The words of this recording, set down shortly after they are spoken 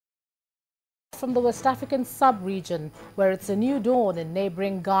from the West African sub-region, where it's a new dawn in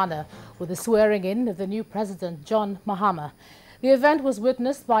neighboring Ghana with the swearing-in of the new president, John Mahama. The event was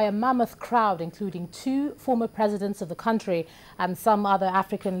witnessed by a mammoth crowd, including 2 former presidents of the country and some other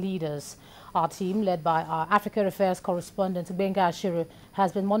African leaders. Our team, led by our Africa Affairs correspondent, Benga Ashiru,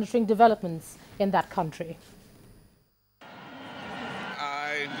 has been monitoring developments in that country.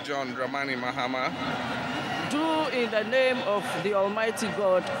 I, John Dramani Mahama, do in the name of the Almighty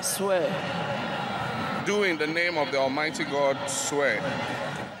God swear. Do in the name of the Almighty God swear.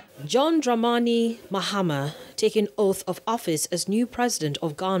 John Dramani Mahama taking oath of office as new president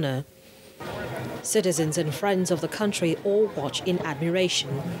of Ghana. Citizens and friends of the country all watch in admiration.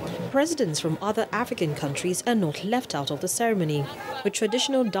 Presidents from other African countries are not left out of the ceremony, with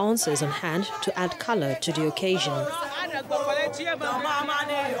traditional dancers on hand to add color to the occasion.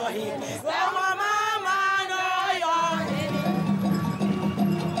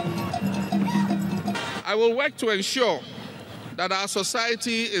 I will work to ensure that our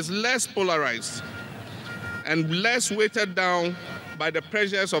society is less polarized and less weighted down by the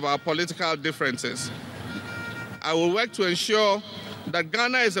pressures of our political differences. I will work to ensure that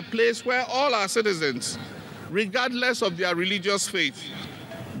Ghana is a place where all our citizens, regardless of their religious faith,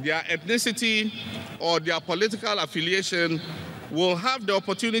 their ethnicity, or their political affiliation, will have the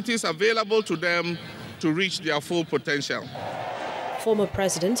opportunities available to them to reach their full potential. Former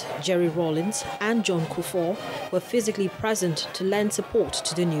President Jerry Rawlings and John Kufuor were physically present to lend support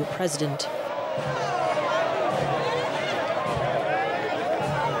to the new president.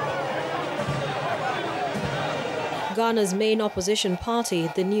 Ghana's main opposition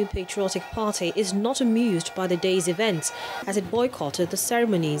party, the New Patriotic Party, is not amused by the day's events as it boycotted the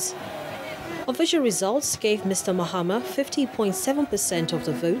ceremonies. Official results gave Mr. Mahama 50.7% of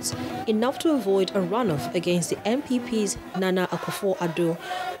the votes, enough to avoid a runoff against the MPP's Nana Akufo-Addo,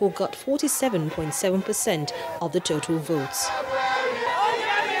 who got 47.7% of the total votes.